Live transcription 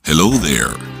Hello there.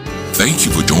 Thank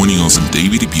you for joining us on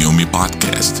David Ibiome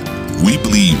Podcast. We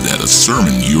believe that a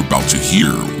sermon you're about to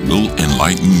hear will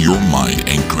enlighten your mind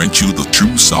and grant you the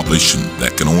true salvation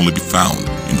that can only be found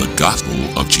in the gospel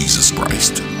of Jesus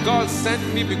Christ. God sent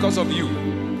me because of you,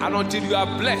 and until you are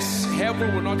blessed,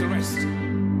 heaven will not rest.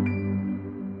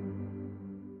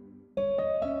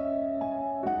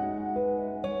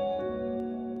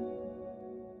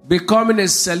 Becoming a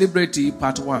celebrity,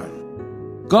 part 1.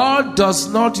 God does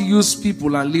not use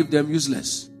people and leave them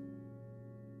useless.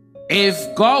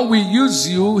 If God will use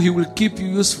you, He will keep you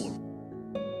useful.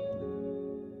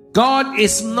 God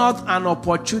is not an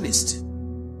opportunist.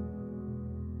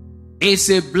 He's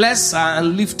a blesser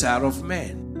and lifter of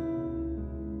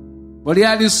men. But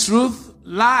hear this truth,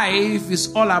 life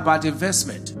is all about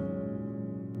investment.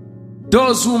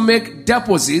 Those who make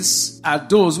deposits are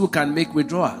those who can make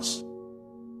withdrawals.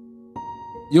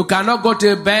 You cannot go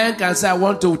to a bank and say, I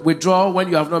want to withdraw when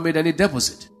you have not made any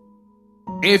deposit.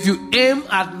 If you aim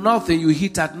at nothing, you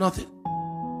hit at nothing.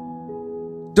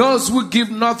 Those who give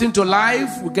nothing to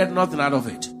life will get nothing out of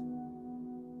it.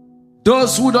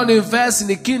 Those who don't invest in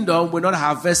the kingdom will not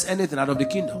harvest anything out of the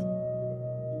kingdom.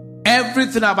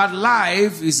 Everything about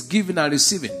life is giving and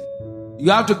receiving. You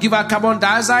have to give out carbon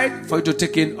dioxide for you to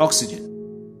take in oxygen.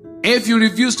 If you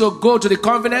refuse to go to the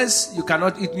convenience, you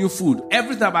cannot eat new food.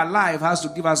 Everything about life has to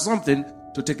give us something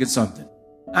to take in something.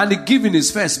 And the giving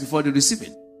is first before the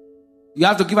receiving. You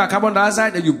have to give out carbon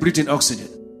dioxide and you breathe in oxygen.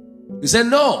 You say,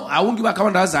 no, I won't give out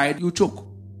carbon dioxide, you choke.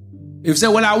 If you say,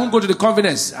 well, I won't go to the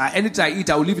convenience, anything I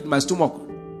eat, I will leave it in my stomach,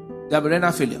 there will be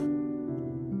renal failure.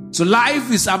 So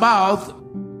life is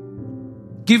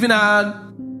about giving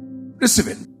and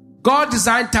receiving. God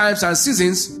designed times and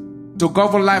seasons to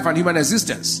govern life and human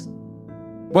existence.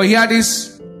 But hear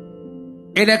this.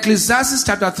 In Ecclesiastes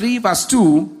chapter 3 verse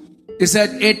 2, it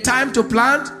said, a time to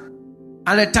plant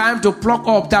and a time to pluck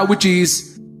up that which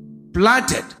is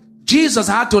planted. Jesus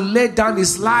had to lay down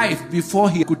his life before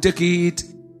he could take it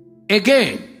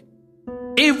again.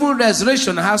 Even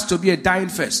resurrection has to be a dying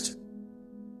first.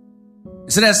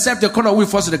 He said, except the corner of wheat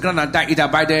falls to the ground and die, it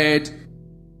abided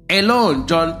alone.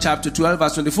 John chapter 12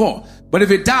 verse 24. But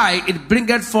if it die, it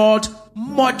bringeth forth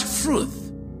much fruit.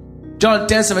 John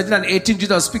 10, 17 and 18,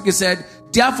 Jesus speaking said,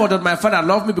 therefore doth my Father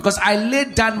love me, because I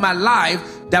laid down my life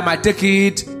that I might take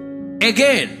it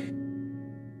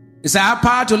again. He said, I have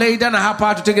power to lay it down, I have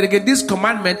power to take it again. This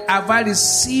commandment have I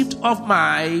received of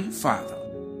my Father.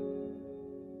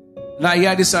 Now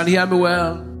hear this and hear me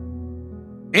well.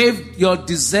 If your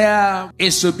desire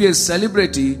is to be a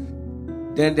celebrity,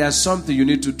 then there's something you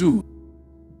need to do.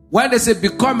 When they say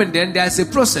becoming, then there's a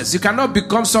process. You cannot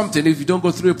become something if you don't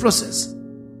go through a process.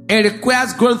 It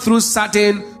requires going through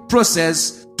certain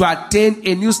process to attain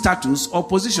a new status or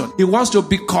position. He wants to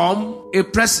become a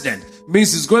president.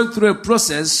 Means he's going through a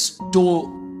process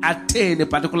to attain a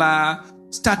particular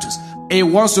status. He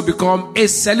wants to become a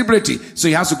celebrity. So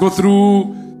he has to go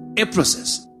through a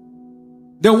process.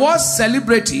 The word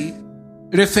celebrity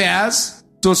refers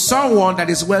to someone that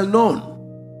is well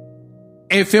known.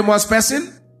 A famous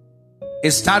person,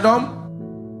 a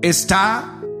stardom, a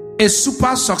star, a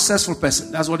super successful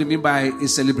person. That's what you mean by a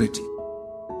celebrity.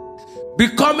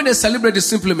 Becoming a celebrity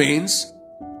simply means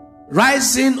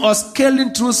rising or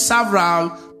scaling through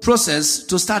several processes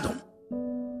to stardom.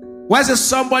 When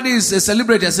somebody is a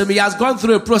celebrity, he has gone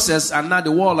through a process and now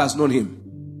the world has known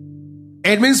him.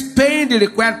 It means paying the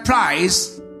required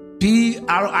price,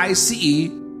 P-R-I-C-E,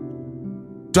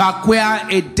 to acquire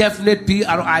a definite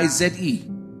P-R-I-Z-E.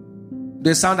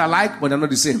 They sound alike, but they're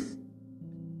not the same.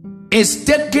 It's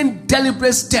taking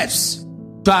deliberate steps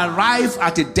to arrive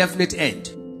at a definite end.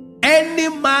 Any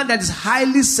man that is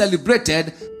highly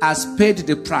celebrated has paid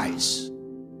the price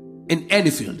in any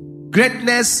field.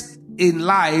 Greatness in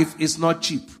life is not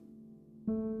cheap.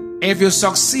 If you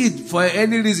succeed for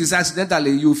any reason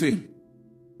accidentally, you fail.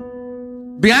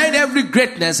 Behind every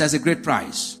greatness there's a great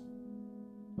price.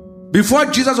 Before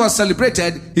Jesus was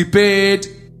celebrated, he paid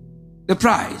the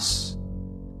price.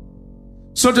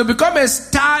 So to become a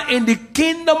star in the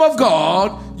kingdom of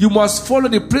God, you must follow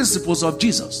the principles of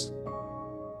Jesus.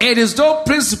 It is those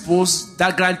principles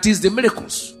that guarantees the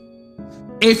miracles.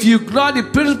 If you ignore the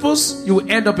principles, you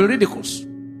will end up in ridicules.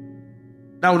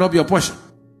 That will not be your portion.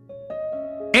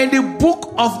 In the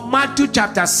book of Matthew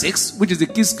chapter 6, which is the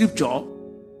key scripture,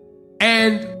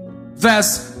 and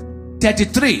verse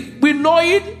 33, we know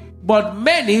it, but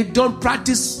many don't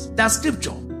practice that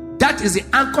scripture. That is the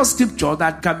anchor scripture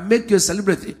that can make you a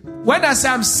celebrity. When I say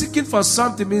I'm seeking for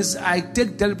something, means I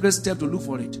take deliberate steps to look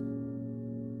for it.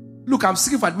 Look, I'm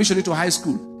seeking for admission into high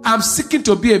school. I'm seeking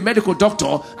to be a medical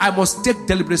doctor. I must take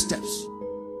deliberate steps.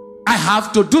 I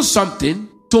have to do something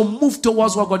to move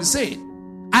towards what God is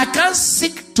saying. I can't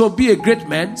seek to be a great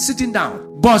man sitting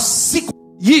down, but seek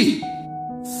ye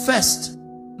first,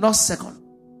 not second.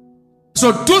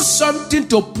 So do something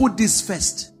to put this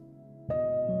first.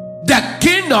 The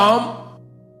kingdom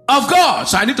of God.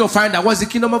 So I need to find out what's the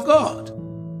kingdom of God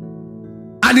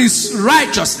and His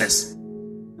righteousness.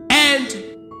 And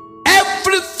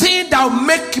everything that will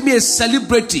make me a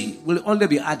celebrity will only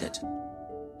be added.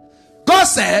 God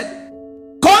said,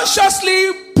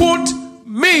 consciously put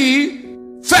me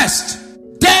first.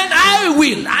 Then I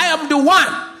will. I am the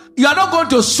one. You are not going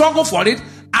to struggle for it.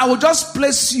 I will just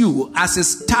place you as a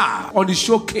star on the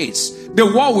showcase. The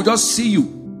world will just see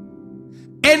you.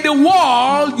 In the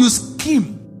world, you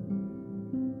scheme.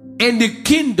 In the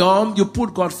kingdom, you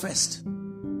put God first.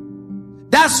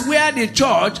 That's where the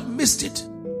church missed it.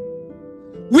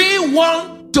 We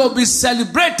want to be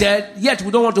celebrated, yet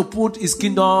we don't want to put His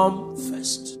kingdom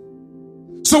first.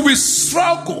 So we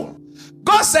struggle.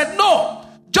 God said, no,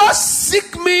 just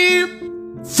seek me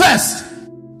first.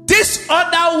 This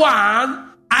other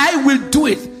one, I will do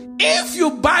it. If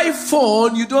you buy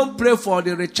phone, you don't pray for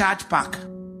the recharge pack.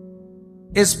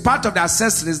 It's part of the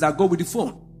accessories that go with the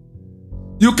phone.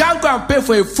 You can't go and pay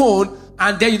for a phone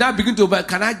and then you now begin to buy,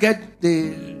 can I get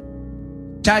the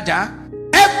charger?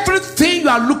 Everything you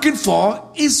are looking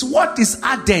for is what is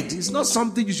added. It's not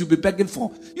something you should be begging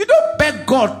for. You don't beg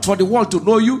God for the world to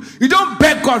know you. You don't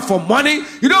beg God for money.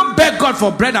 You don't beg God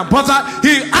for bread and butter.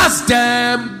 He asks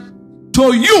them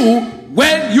to you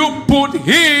when you put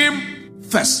Him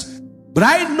first. But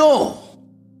I know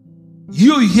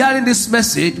you hearing this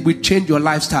message will change your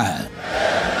lifestyle.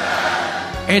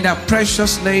 In the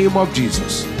precious name of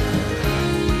Jesus.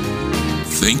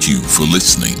 Thank you for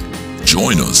listening.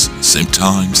 Join us same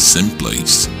time, same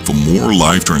place for more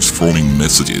life-transforming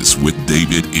messages with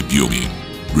David Ibiyeomie.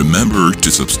 Remember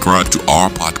to subscribe to our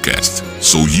podcast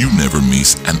so you never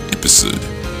miss an episode.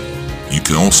 You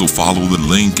can also follow the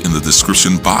link in the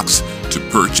description box to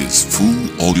purchase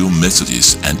full audio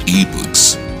messages and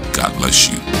ebooks. God bless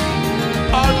you.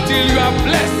 Until you are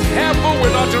blessed.